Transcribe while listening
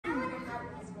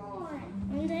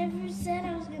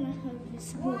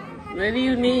What do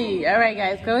you need? All right,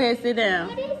 guys, go ahead, sit down.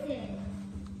 What is it?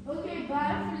 Okay, but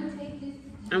I'm gonna take this.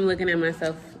 I'm looking at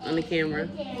myself on the camera.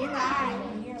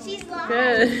 She's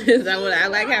lying. Cause I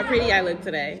like how pretty I look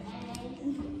today.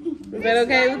 Is that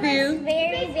okay with you?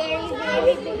 Very, very,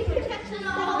 very big.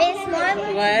 This one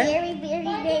was What? very, very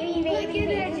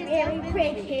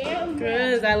pretty.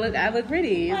 Cause I look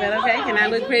pretty. Is that okay? Can I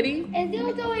look pretty? Is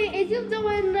you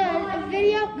doing the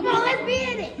video? Come on, let's be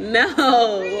in it.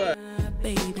 No.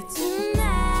 Baby,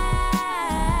 tonight,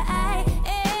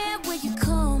 where you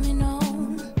coming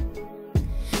home?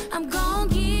 I'm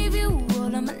gonna give you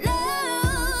all of my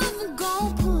love. I'm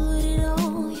gonna put it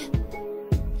on you.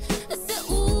 I said,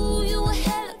 ooh, you a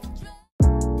hell of a drug.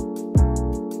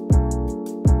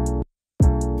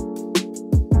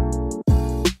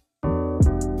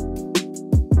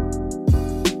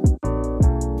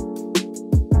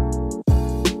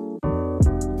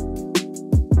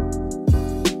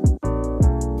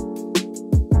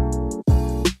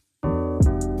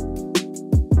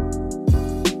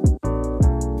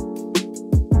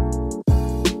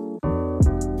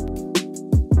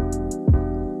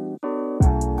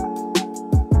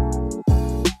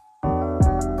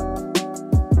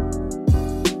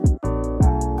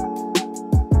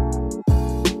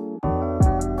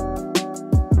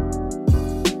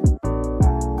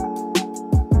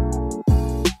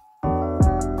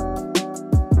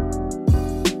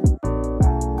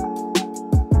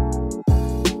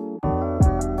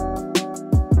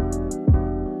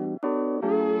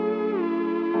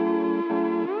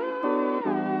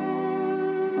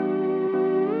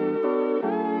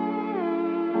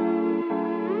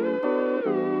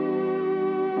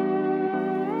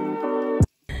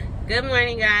 Good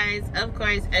morning, guys. Of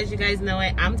course, as you guys know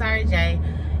it, I'm Tara J,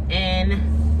 and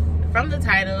from the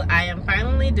title, I am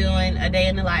finally doing a day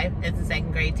in the life as a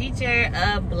second grade teacher,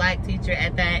 a black teacher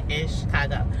at that in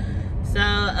Chicago. So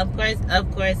of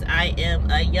course I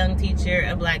am a young teacher,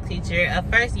 a black teacher, a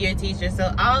first year teacher,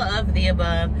 so all of the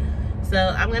above. So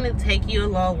I'm going to take you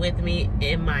along with me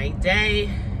in my day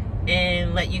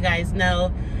and let you guys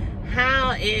know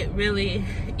how it really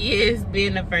is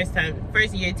being a first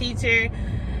year teacher,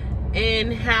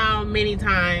 and how many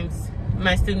times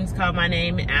my students call my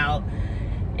name out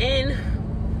in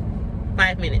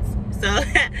 5 minutes. So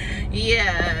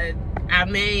yeah, I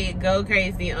may go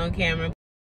crazy on camera,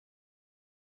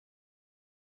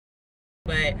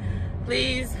 but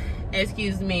please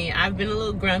excuse me. I've been a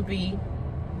little grumpy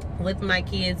with my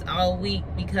kids all week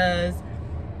because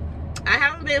I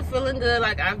haven't been feeling good.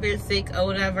 Like, I've been sick or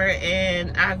whatever,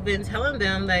 and I've been telling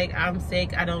them, like, I'm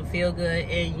sick, I don't feel good,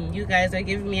 and you guys are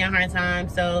giving me a hard time.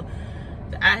 So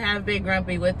I have been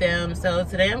grumpy with them. So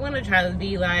today I'm going to try to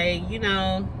be like, you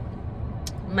know,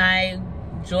 my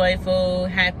joyful,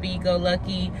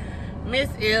 happy-go-lucky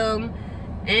Miss M.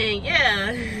 And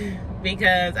yeah,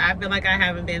 because I feel like I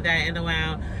haven't been that in a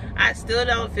while. I still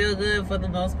don't feel good for the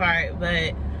most part,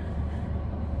 but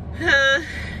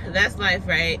that's life,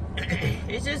 right?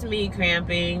 It's just me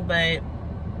cramping, but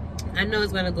I know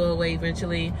it's gonna go away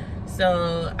eventually.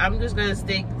 So I'm just gonna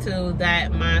stick to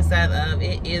that mindset of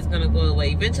it is gonna go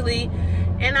away eventually,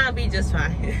 and I'll be just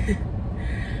fine.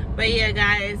 But yeah,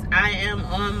 guys, I am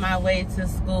on my way to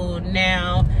school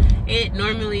now. It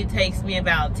normally takes me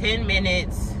about 10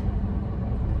 minutes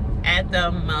at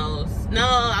the most. No,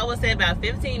 I would say about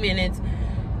 15 minutes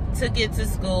to get to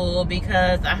school,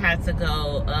 because I had to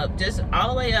go up just all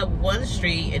the way up one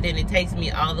street, and then it takes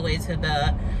me all the way to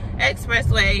the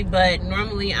expressway. But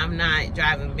normally I'm not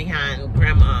driving behind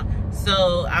grandma,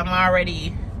 so I'm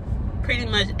already pretty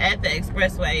much at the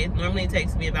expressway. It normally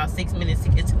takes me about 6 minutes to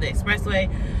get to the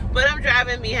expressway, but I'm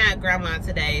driving behind grandma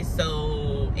today,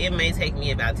 so it may take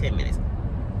me about 10 minutes.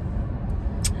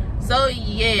 So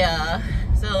yeah,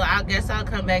 so I guess I'll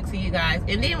come back to you guys,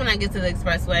 and then when I get to the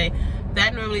expressway,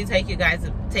 that normally take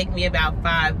me about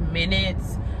 5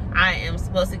 minutes. I am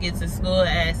supposed to get to school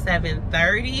at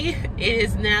 7:30. It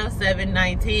is now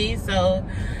 7:19, so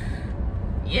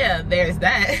yeah, there's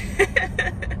that.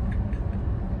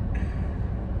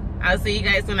 I'll see you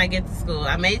guys when I get to school.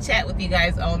 I may chat with you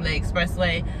guys on the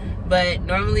expressway, but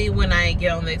normally when I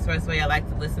get on the expressway, I like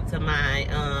to listen to my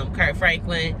Kirk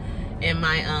Franklin and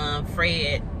my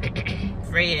Fred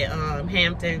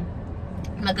Hampton,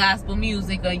 my gospel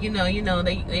music, or you know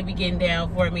they be getting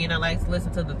down for me, and I like to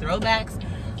listen to the throwbacks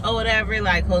or whatever,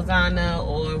 like Hosanna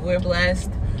or We're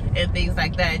Blessed and things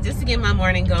like that, just to get my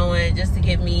morning going, just to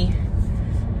get me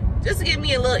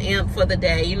a little imp for the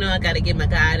day. You know, I gotta get my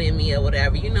God in me or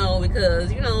whatever, you know,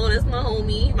 because you know that's my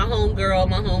homie, my home girl,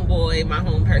 my homeboy, my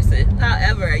home person.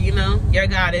 However, you know, your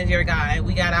God is your God.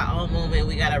 We got our own moment,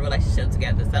 we got our relationship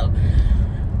together. So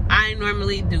I I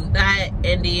normally do that,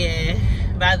 and then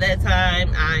by that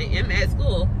time I am at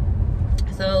school.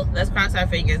 So let's cross our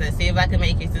fingers and see if I can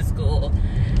make it to school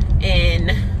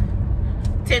in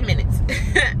 10 minutes.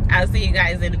 I'll see you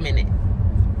guys in a minute.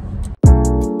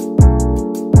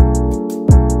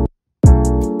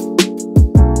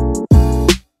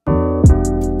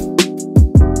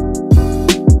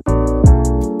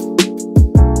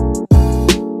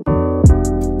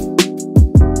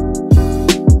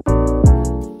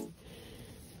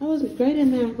 I was great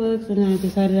in math books and I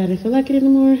decided I didn't feel like it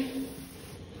anymore.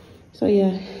 So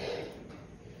yeah,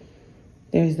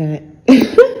 there's that. Okay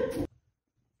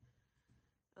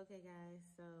guys,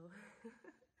 so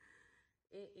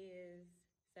it is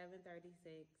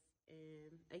 7:36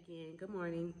 and again, good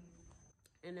morning.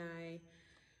 And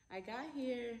I got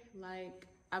here, like,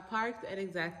 I parked at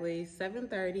exactly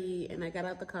 7:30 and I got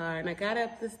out the car and I got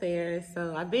up the stairs.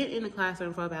 So I've been in the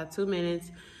classroom for about 2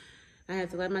 minutes. I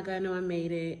had to let my guy know I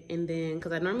made it, and then,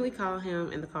 because I normally call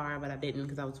him in the car, but I didn't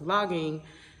because I was vlogging.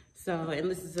 So, and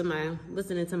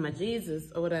listening to my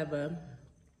Jesus or whatever.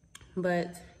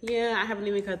 But yeah, I haven't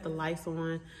even cut the lights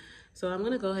on. So I'm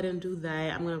gonna go ahead and do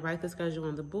that. I'm gonna write the schedule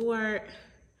on the board.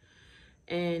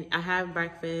 And I have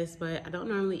breakfast, but I don't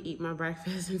normally eat my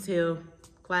breakfast until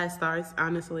class starts.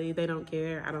 Honestly, they don't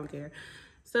care, I don't care.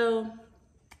 So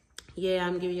yeah,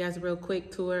 I'm giving you guys a real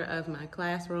quick tour of my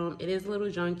classroom. It is a little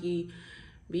junky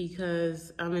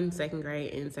because I'm in 2nd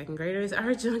grade and 2nd graders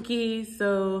are junkies.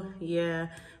 So yeah,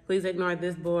 please ignore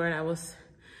this board.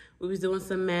 We was doing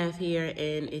some math here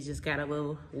and it just got a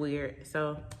little weird.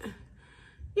 So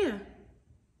yeah.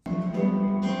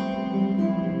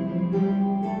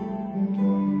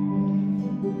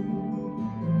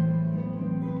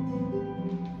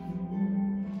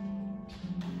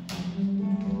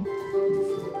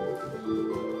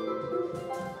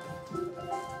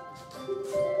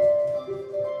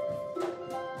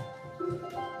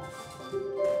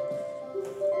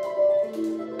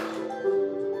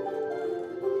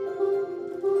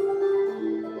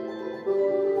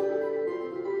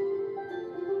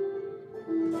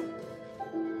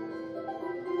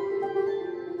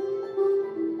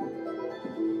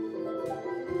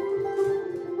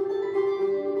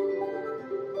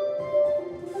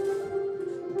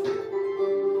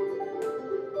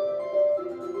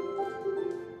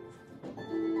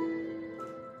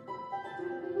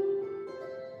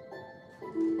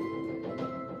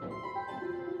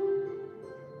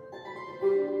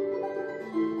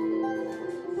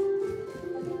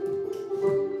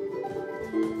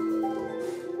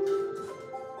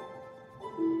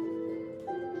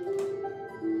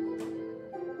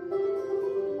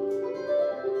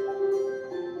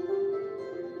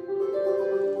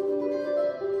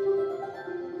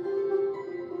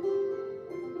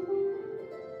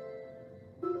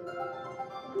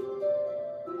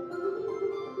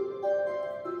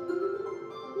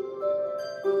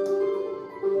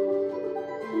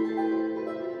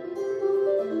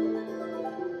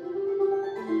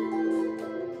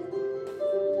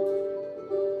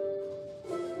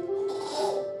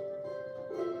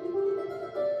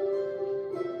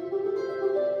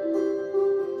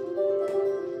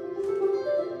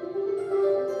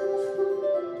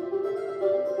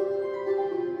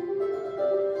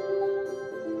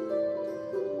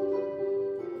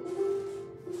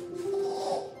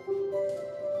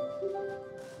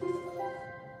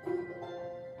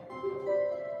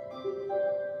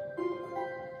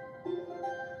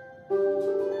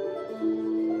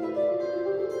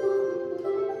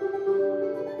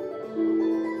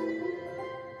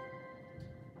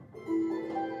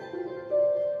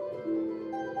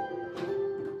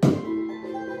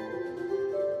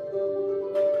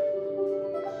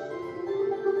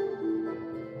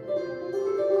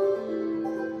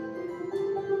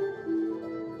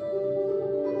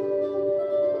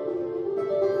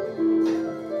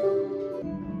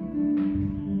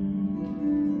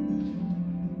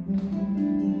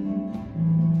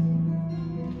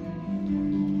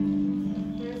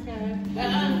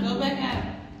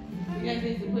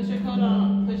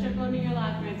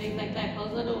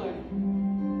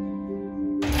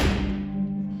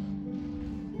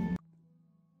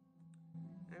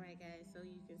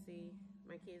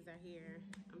 kids are here.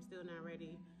 I'm still not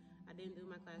ready. I didn't do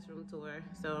my classroom tour,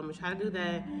 so I'm gonna try to do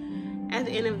that at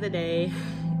the end of the day.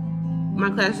 My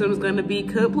classroom is gonna be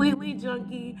completely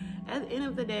junky at the end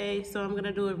of the day, so I'm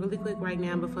gonna do it really quick right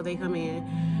now before they come in.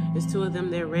 There's two of them,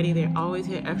 they're ready. They're always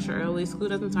here extra early. School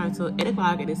doesn't start until 8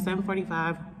 o'clock. It is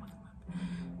 7:45.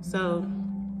 So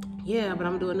yeah, but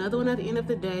I'm gonna do another one at the end of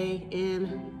the day, and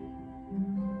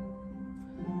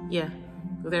yeah,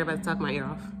 they're about to talk my ear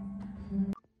off.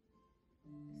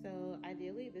 So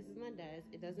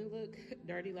doesn't look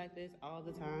dirty like this all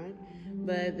the time.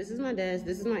 But this is my desk,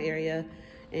 this is my area,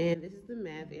 and this is the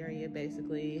math area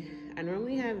basically. I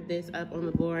normally have this up on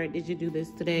the board, did you do this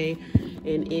today?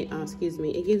 And it,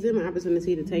 it gives them an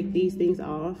opportunity to take these things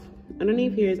off.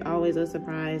 Underneath here is always a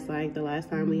surprise. Like the last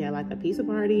time we had like a pizza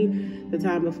party, the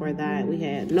time before that we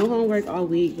had no homework all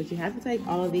week, but you have to take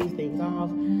all of these things off.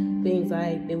 Things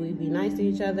like, did we be nice to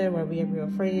each other? Were we a real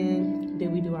friend?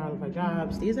 Did we do all of our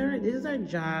jobs? This is our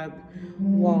job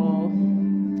wall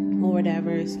or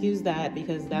whatever. Excuse that,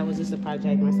 because that was just a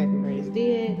project my second graders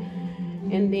did.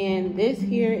 And then this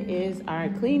here is our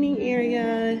cleaning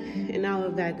area and all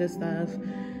of that good stuff.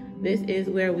 This is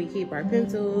where we keep our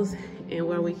pencils and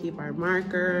where we keep our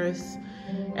markers.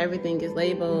 Everything is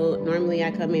labeled. Normally I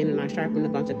come in and I sharpen a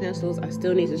bunch of pencils. I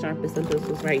still need to sharpen some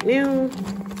pencils right now.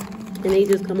 And they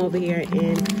just come over here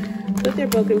and put their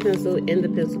broken pencil in the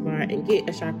pencil bar and get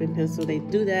a sharpened pencil. They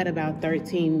do that about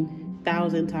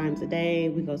 13,000 times a day.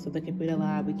 We go to the computer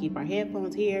lab, we keep our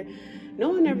headphones here. No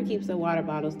one ever keeps their water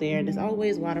bottles there. There's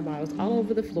always water bottles all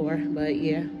over the floor. But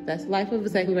yeah, that's life of a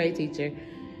second grade teacher.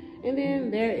 And then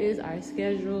there is our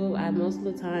schedule. I most of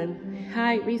the time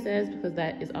hide recess because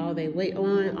that is all they wait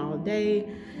on all day.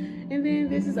 And then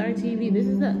this is our TV. This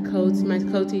is my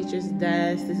co-teacher's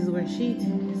desk. This is where she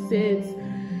sits.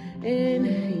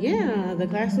 And yeah, the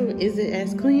classroom isn't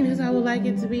as clean as I would like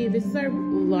it to be. This is our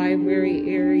library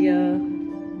area.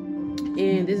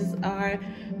 And this is our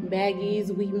baggies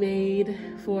we made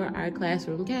for our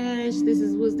classroom cash. This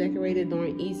was decorated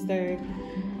during Easter.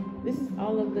 This is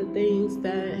all of the things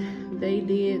that they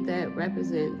did that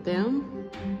represent them.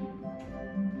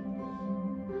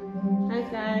 Hi,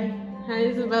 Sky. Hi,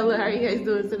 Isabella. How are you guys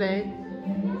doing today?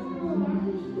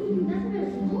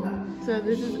 So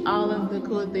this is all of the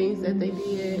cool things that they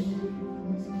did.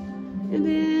 And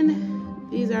then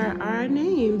these are our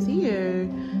names here.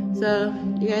 So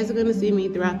you guys are going to see me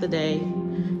throughout the day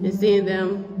and seeing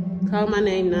them call my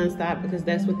name nonstop because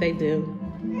that's what they do.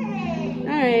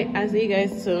 All right, I'll see you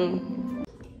guys soon.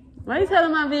 Why are you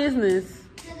telling my business?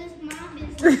 Because it's my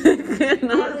business.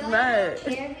 No, it's not. I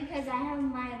don't care because I have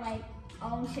my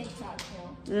own TikTok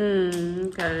channel.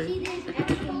 Okay. She didn't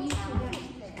asking you to watch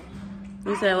that.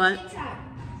 You said what? TikTok.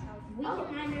 We can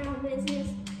mind our own business.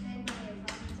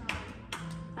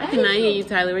 I cannot hear you,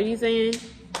 Tyler. What are you saying?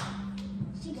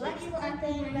 She likes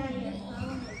something about your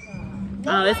phone.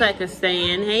 Oh, it's like a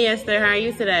stand. Hey, Esther, how are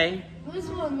you today? Which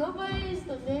one? Nobody is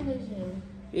the manager.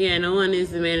 Yeah, no one is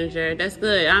the manager. That's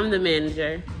good. I'm the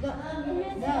manager.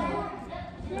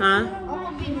 Huh?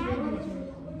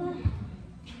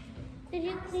 Did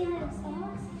you clean it up?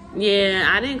 Yeah,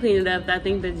 I didn't clean it up. I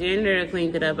think the janitor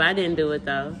cleaned it up. I didn't do it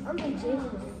though. I'm the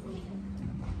janitor.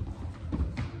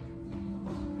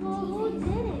 Well, who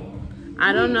did it?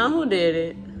 I don't know who did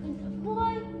it.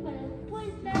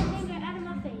 Point that finger out of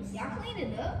my face. Y'all cleaned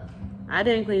it up? I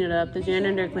didn't clean it up. The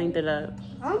janitor cleaned it up.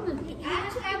 I'm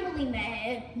really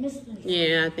mad.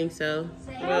 Yeah, I think so.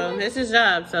 Well, it's his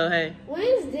job, so hey. What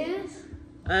is this?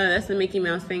 That's the Mickey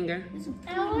Mouse finger.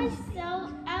 I was so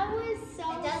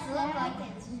it does look like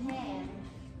it's hand.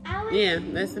 Yeah,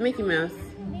 that's the Mickey Mouse.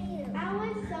 I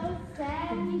was so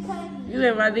sad because You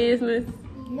in my business?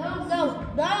 No.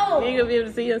 You ain't gonna be able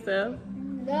to see yourself.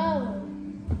 No. I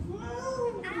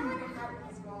want to hug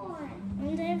this one. I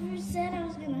never said I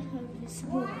was gonna hug this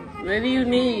one. What do you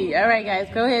need? All right, guys,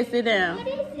 go ahead, sit down. What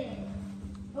is it?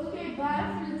 Okay, bye.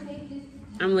 I'm gonna take this.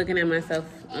 I'm looking at myself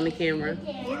on the camera.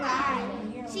 You're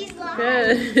lying. She's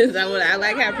lying. Cause I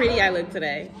like how pretty I look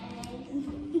today.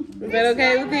 Is that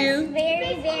okay with you?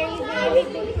 Very, very, very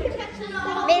big.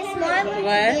 This one was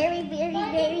What? very, very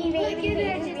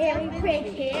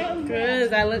pretty.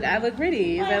 Cause I look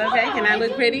pretty. Is that okay? Can I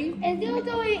look pretty? Is you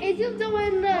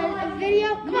doing the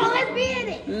video? Come on, let's be in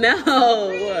it.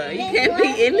 No, you can't be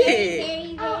in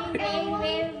it.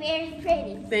 Very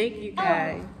pretty. Thank you,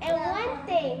 guys. And one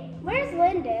thing, where's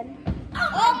Lyndon?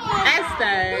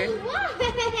 Esther.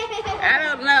 I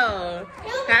don't know.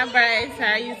 Hi, Bryce.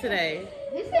 How are you today?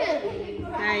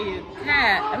 How are you?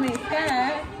 Cat.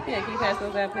 Scott. Yeah, can you pass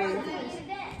those out, please?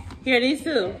 Here, these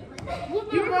two.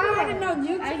 You're recording on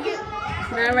YouTube.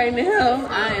 Not right now.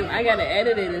 I gotta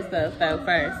edit it and stuff though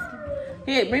first.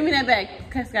 Here, bring me that back.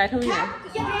 Scott, come here.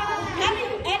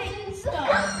 Edit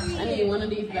stuff. I need one of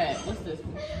these back. What's this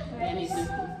one? I need this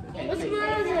one. Okay, What's take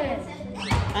wrong it. with it?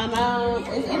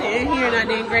 It's either in here and I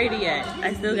didn't grade it yet.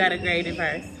 I still gotta grade it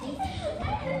first.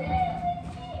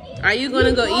 Are you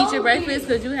gonna go eat your breakfast?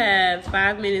 Cause you have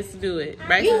 5 minutes to do it.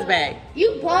 Bryce is back.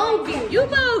 You bogus. You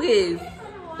bogus.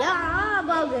 Y'all are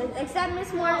bogus, except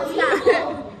Miss Morgan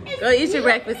Scott. Go eat your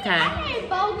breakfast, Kai. I ain't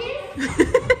bogus.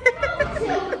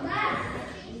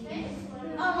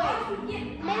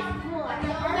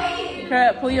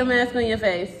 Crab, pull your mask on your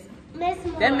face. Miss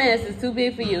Moore. That mask is too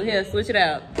big for you. Here, switch it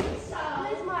out. Miss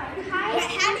Moore, how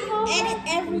do you edit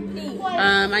everything?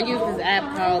 I use this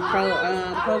app called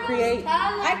Procreate.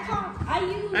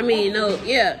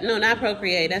 No, not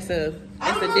Procreate. That's a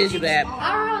digital app.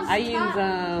 I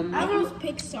use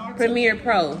Pixar. Premiere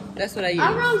Pro. That's what I use.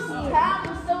 That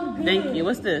was so good. Thank you.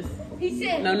 What's this? He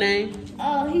said, No name?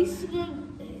 he swim.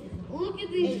 Look at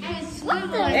these fish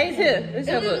swim like Hey, here. It's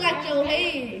your it looks book. like your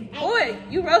head. Boy,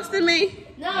 you roasted me.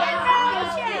 No,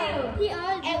 it's you.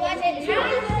 And was it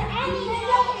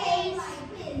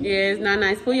Yeah, it's not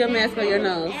nice. Pull your mask on your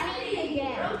nose.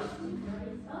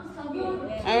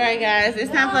 All right, guys.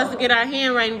 It's time for us to get our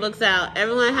handwriting books out.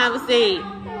 Everyone have a seat.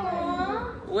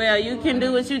 Well, you can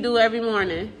do what you do every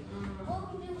morning.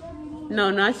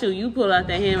 No, not you. You pull out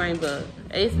that handwriting book.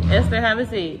 Esther, have a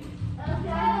seat.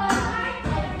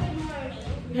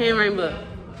 Handwriting book.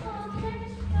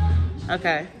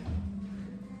 Okay.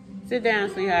 Sit down,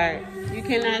 sweetheart. You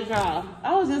cannot draw.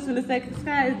 I was just gonna say,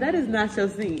 Sky, that is not your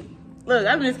seat. Look,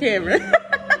 I'm Miss Cameron.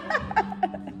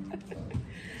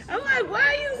 I'm like, why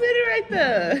are you sitting right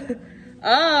there?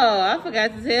 Oh, I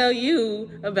forgot to tell you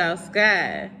about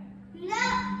Sky. No, not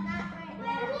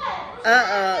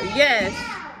right. Yes.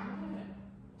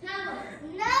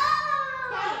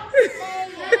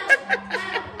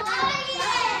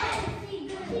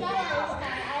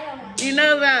 You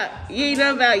know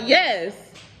about yes.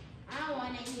 I don't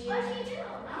want to hear.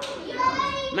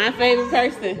 My favorite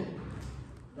person.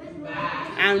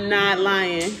 I'm not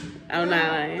lying. I'm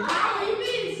not lying.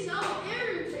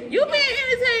 You being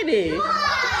irritated.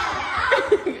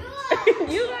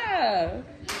 You are.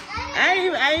 I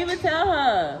didn't even tell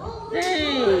her.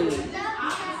 Dang.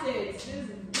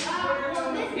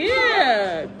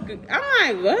 Yeah. I'm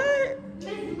like, what?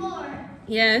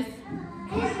 Yes.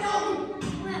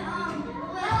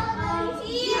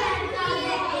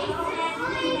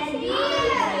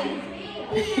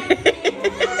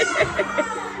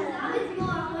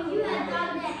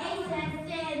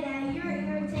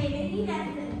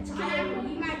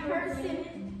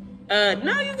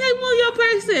 No, you can't move your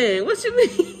person. What you mean?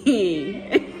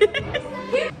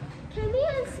 Can me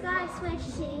and Sky switch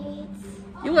seats?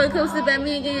 You want to come sit by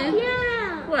me again?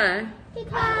 Yeah. Why?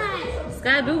 Because.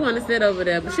 Sky do want to sit over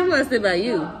there, but she want to sit by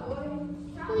you.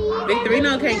 Please.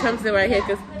 Victorino can't come sit right here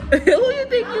because who you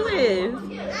think you is?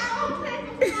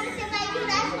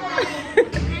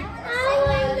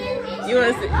 You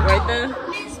want to sit right there?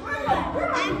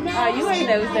 Oh, you ain't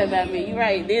never said about me. You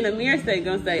right. Then Amir said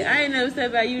gonna say, I ain't never said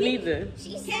about you neither.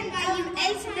 She said about you,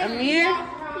 Amir?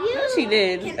 No, she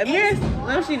did. Amir?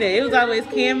 No, she did. It was always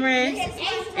Cameron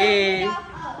and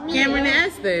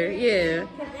Esther. Yeah.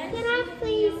 Can I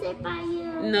please sit by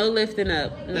you? No lifting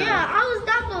up. No. Yeah, I was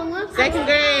not gonna lift. Second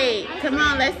grade. Come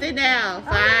on, let's sit down.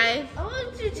 5, I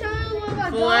want you to tell me what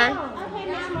about 4, Okay,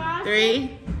 Mama.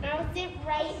 3. I'll sit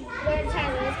right where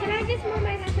Tyler is. Can I just move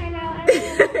myself right now?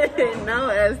 No,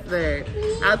 Esther.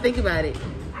 I'll think about it.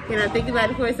 Can I think about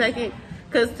it for a second?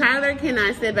 Because Tyler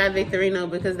cannot sit by Victorino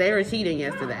because they were cheating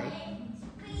yesterday.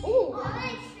 Ooh.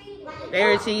 They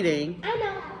were cheating. I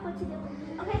know what to do.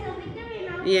 Okay, so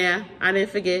Victorino. Yeah, I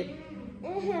didn't forget.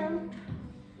 And him.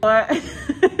 4,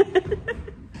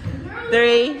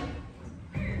 3,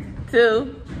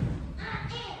 2.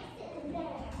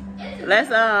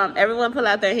 Let's everyone pull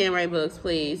out their handwriting books,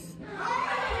 please.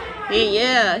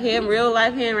 Yeah, him real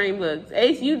life handwriting books.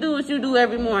 Ace, you do what you do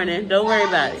every morning. Don't worry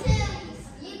about it.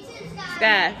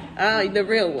 Sky, the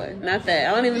real one, not that.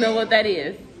 I don't even know what that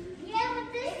is.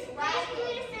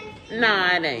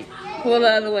 Nah, it ain't. Pull the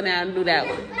other one out and do that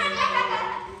one.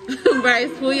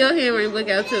 Bryce, pull your handwriting book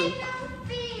out too.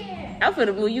 I'm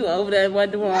finna move you over there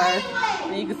one tomorrow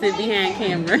so you can sit behind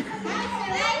camera.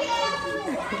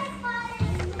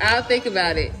 I'll think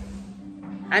about it.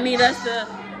 I need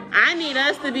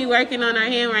us to be working on our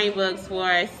handwriting books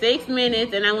for 6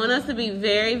 minutes, and I want us to be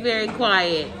very, very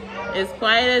quiet. As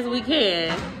quiet as we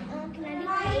can. Can I do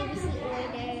ABC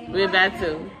order? We're about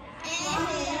to.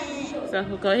 So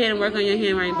go ahead and work on your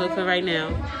handwriting book for right now.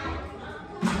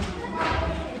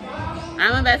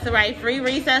 I'm about to write free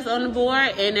recess on the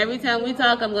board, and every time we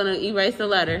talk, I'm going to erase the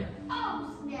letter.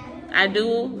 I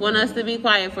do want us to be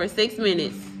quiet for 6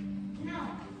 minutes.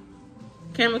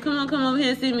 Cameron, come over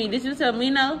here and see me. Did you tell me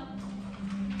no?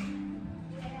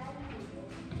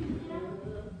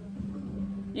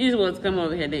 You just want to come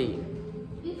over here, didn't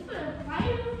you?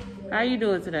 How are you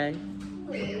doing today?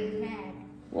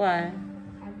 Why?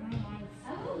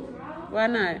 Why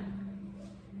not?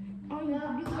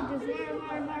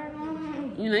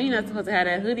 You know you're not supposed to have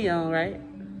that hoodie on, right?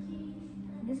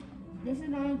 This is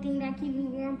the only thing that keeps me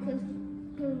warm because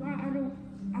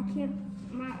I I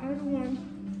can't. My other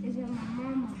one is in my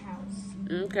mama's house.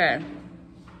 Okay.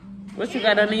 What you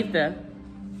got underneath there?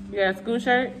 You got a school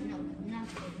shirt? No,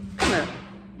 nothing.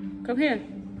 Come here.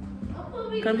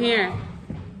 Come here. Come here.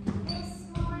 This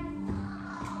one.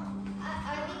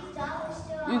 Are these dollars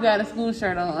still? You got a school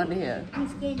shirt on under here. I'm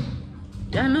skinny.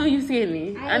 I know you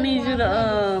skinny. I need you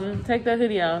to take that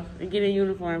hoodie off and get in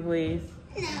uniform, please.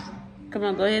 No. Come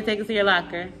on, go ahead, take it to your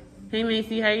locker. Hey,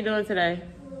 Macy, how you doing today?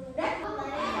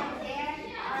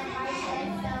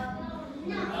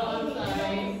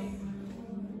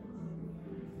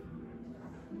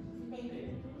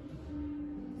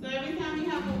 So every time you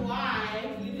have a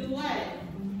Y, you do what?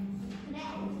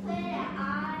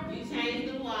 You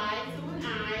change the Y to an I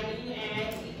and you add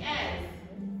the S.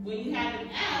 When you have an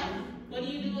F, what do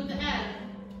you do with the F?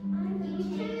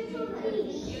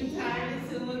 You turn it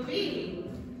to a B.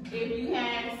 If you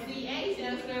have CH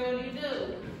elsewhere, what do you do?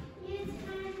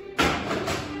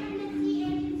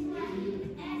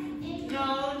 No,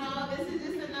 this is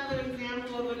just another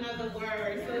example of another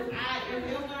word. So if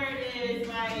your word is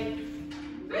like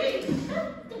wish,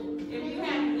 if you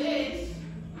have wish,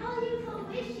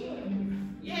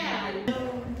 yeah.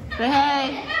 Say hey.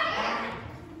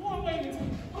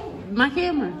 My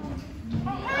camera.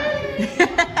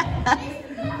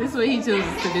 This is what he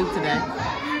chooses to do today.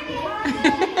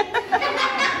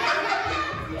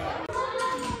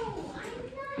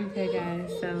 Okay guys,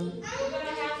 so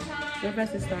we're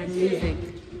about to start music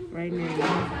right now.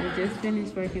 We just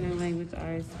finished working on language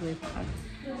arts with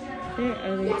their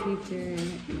other teacher,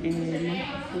 and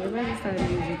we're about to start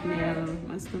music now.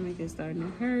 My stomach is starting to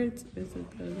hurt. This is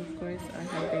because, of course, I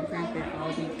have been cramping all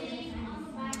week.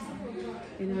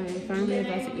 And I'm finally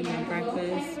about to eat my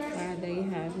breakfast while they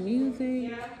have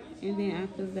music. And then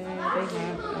after that, they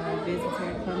have a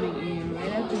visitor coming in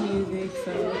right after music.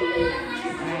 So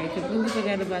I completely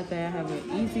forgot about that. I have an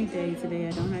easy day today. I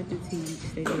don't have to teach.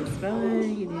 They did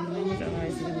spelling, you did language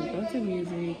arts, and then we go to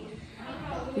music.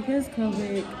 Because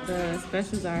COVID, the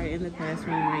specials are in the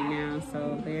classroom right now.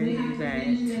 So there's that.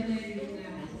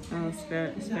 Oh,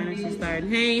 Spanish is starting.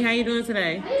 Hey, how you doing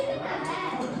today?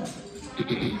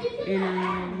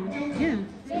 And yeah,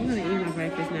 so I'm gonna eat my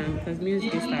breakfast now because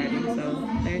music is starting, so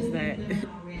there's that.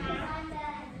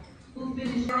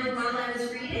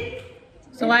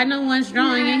 So I know one's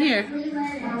drawing in here.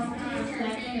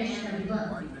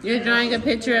 You're drawing a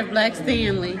picture of Black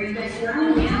Stanley.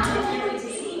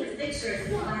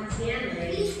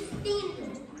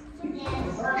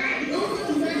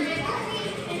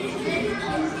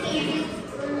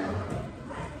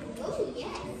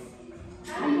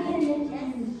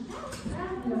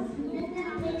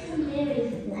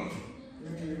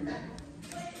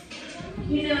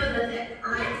 You know that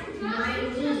my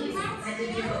niece had to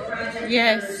give a project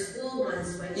Yes. for school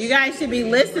once when You guys should be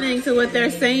listening to what they're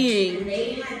saying.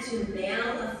 they had to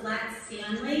mail a flat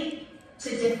Stanley to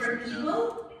different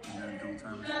people.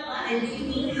 And do you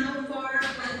mean how far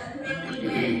flat Stanley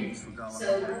went? So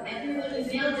everyone you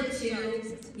mailed it to,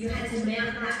 you had to mail,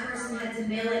 that person had to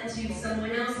mail it to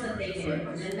someone else that they did.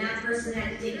 And then that person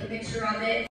had to take a picture of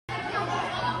it.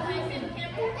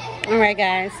 Alright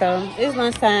guys, so it's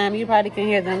lunchtime. You probably can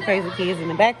hear them crazy kids in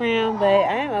the background, but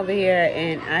I am over here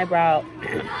and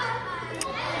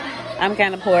I'm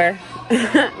kind of poor.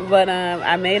 But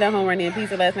I made a home running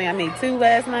pizza last night. I made two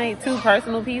last night, two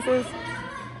personal pizzas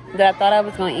that I thought I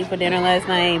was going to eat for dinner last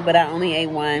night, but I only ate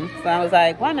one. So I was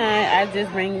like, why not? I just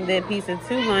bring the pizza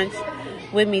to lunch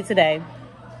with me today.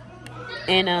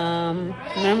 And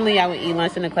normally I would eat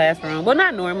lunch in the classroom. Well,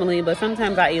 not normally, but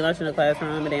sometimes I eat lunch in the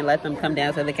classroom and then let them come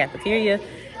down to the cafeteria.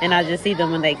 And I just see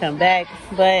them when they come back.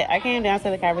 But I came down to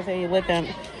the cafeteria with them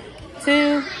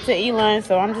to eat lunch.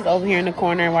 So I'm just over here in the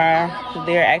corner while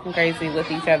they're acting crazy with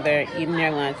each other, eating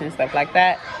their lunch and stuff like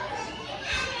that.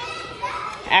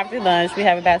 After lunch, we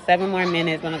have about 7 more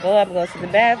minutes. We're going to go up, go to the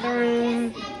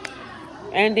bathroom.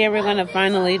 And then we're going to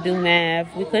finally do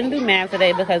math. We couldn't do math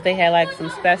today because they had like some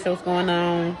specials going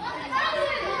on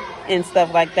and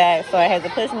stuff like that. So I had to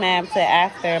push math to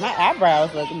after. My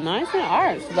eyebrows look nice and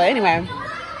arched. But anyway,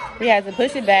 we had to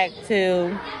push it back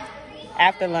to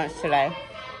after lunch today.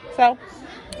 So,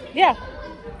 yeah.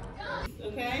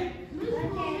 Okay.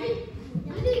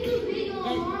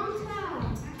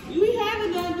 We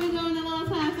haven't done bingo in a long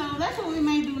time, so that's what we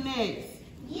may do next.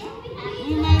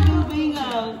 We may do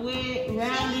bingo with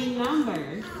rounding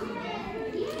numbers.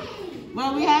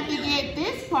 But we have to get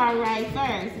this part right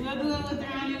first. We'll do it with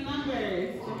rounding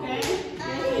numbers, okay?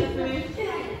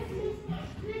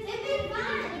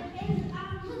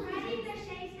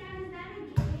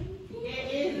 It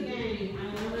is a game.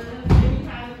 I'm going to tell you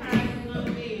how the prize is going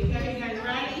to be. Okay, you guys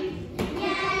ready?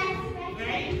 Yes.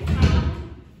 Ready?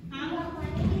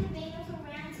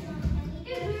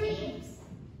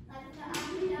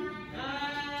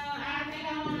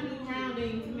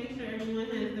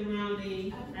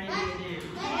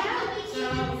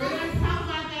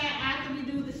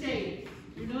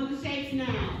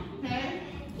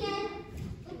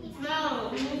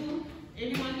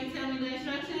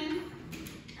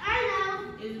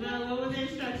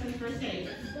 for shape.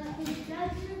 But it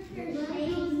doesn't for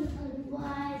shape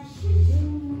what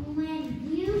when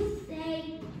you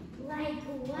say like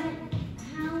what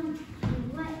how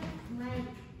what like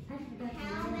I forgot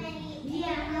how many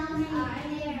how many are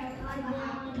there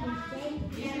on the shape?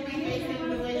 Yeah,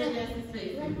 the way that that's the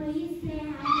shape. Like when you say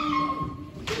how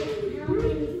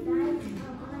many sides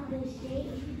are on the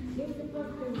shape, you're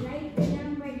supposed to write the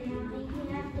number down, and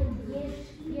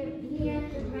you have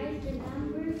to write the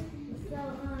number. So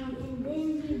and then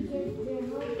you give the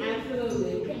whole.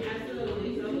 Absolutely.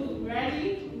 So ready?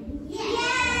 Yeah.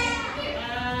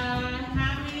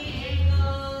 How many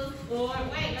angles? Or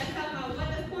wait, let's talk about what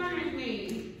does corners mean.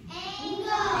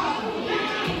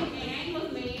 Angles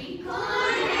mean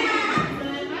corners. So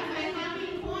if I say how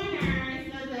many corners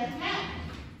does a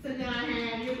heptagon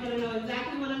have, you're gonna know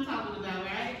exactly what I'm talking about,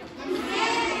 right? And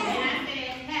I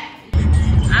said hept.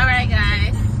 All right,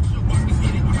 guys.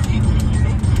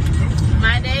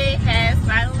 My day has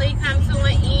finally come to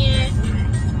an end.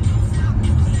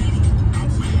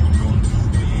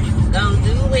 Gonna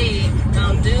do it.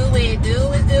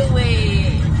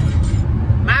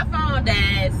 My phone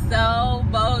died, so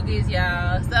bogus,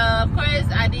 y'all. So of course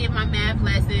I did my math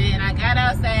lesson. I got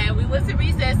outside. We went to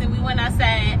recess and we went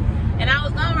outside. And I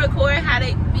was gonna record how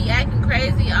they be acting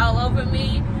crazy all over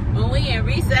me when we in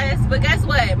recess. But guess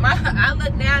what? I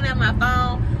looked down at my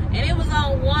phone and it was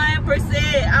on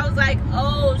 1%. I was like,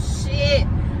 oh shit,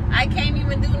 I can't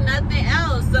even do nothing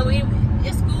else. So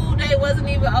school day wasn't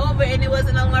even over and it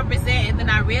wasn't on 1%. And then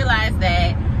I realized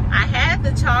that I had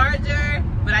the charger,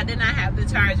 but I did not have the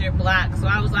charger blocked. So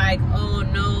I was like, oh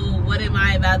no, what am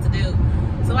I about to do?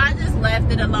 So I just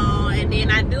left it alone. And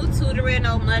then I do tutoring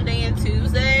on Monday and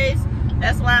Tuesdays.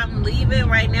 That's why I'm leaving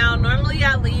right now. Normally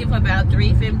I leave about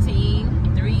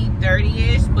 3:15,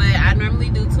 3:30-ish, but I normally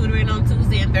do tutoring on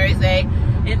Tuesday and Thursday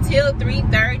until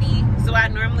 3:30. So I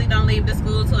normally don't leave the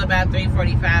school till about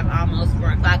 3:45, almost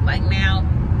 4 o'clock like now.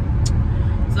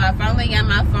 So I finally got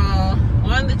my phone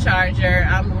on the charger.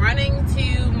 I'm running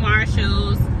to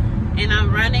Marshall's and I'm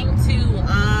running to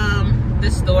the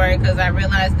store because I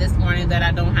realized this morning that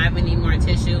I don't have any more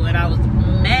tissue and I was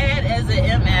mad as an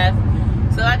MF.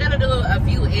 So I gotta do a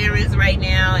few errands right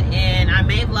now and I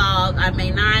may vlog, I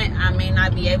may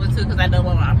not be able to because I don't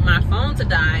want my phone to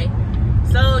die.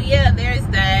 So yeah, there's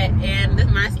that, and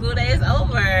my school day is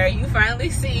over. You finally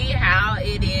see how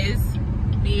it is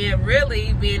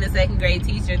being a second grade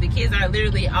teacher. The kids are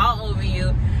literally all over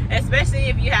you, especially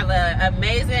if you have an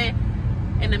amazing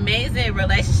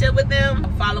relationship with them.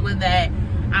 Following that,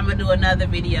 I'm gonna do another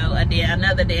video,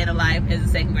 another day in the life as a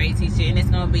second grade teacher, and it's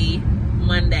gonna be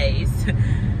Mondays.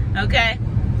 Okay,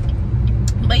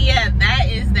 but yeah, that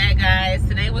is that, guys.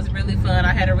 Today was really fun.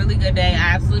 I had a really good day.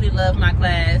 I absolutely love my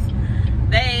class.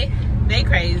 They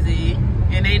crazy,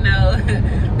 and they know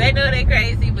they're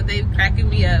crazy, but they cracking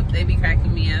me up. They be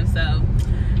cracking me up. So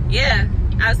yeah,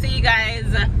 I'll see you guys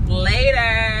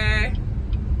later.